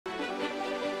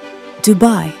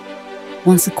Dubai,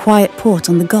 once a quiet port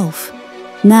on the Gulf,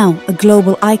 now a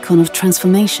global icon of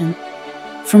transformation,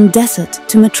 from desert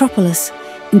to metropolis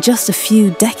in just a few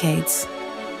decades.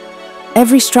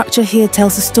 Every structure here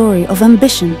tells a story of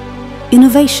ambition,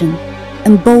 innovation,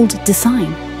 and bold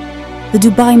design. The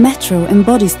Dubai Metro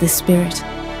embodies this spirit,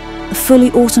 a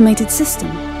fully automated system,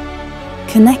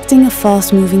 connecting a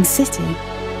fast-moving city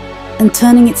and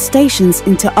turning its stations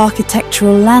into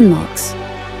architectural landmarks.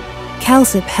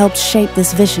 Kalzip helped shape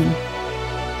this vision.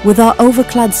 With our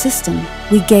overclad system,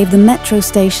 we gave the metro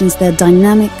stations their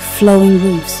dynamic, flowing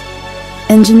roofs,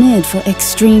 engineered for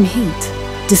extreme heat,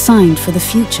 designed for the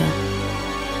future.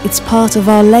 It's part of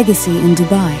our legacy in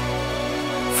Dubai.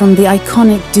 From the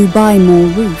iconic Dubai Mall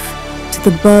roof to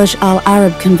the Burj Al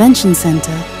Arab Convention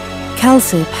Center,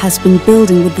 Kalzip has been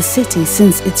building with the city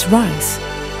since its rise.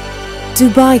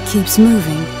 Dubai keeps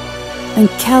moving, and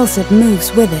Kalzip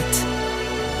moves with it,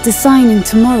 designing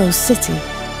tomorrow's city,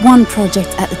 one project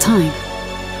at a time.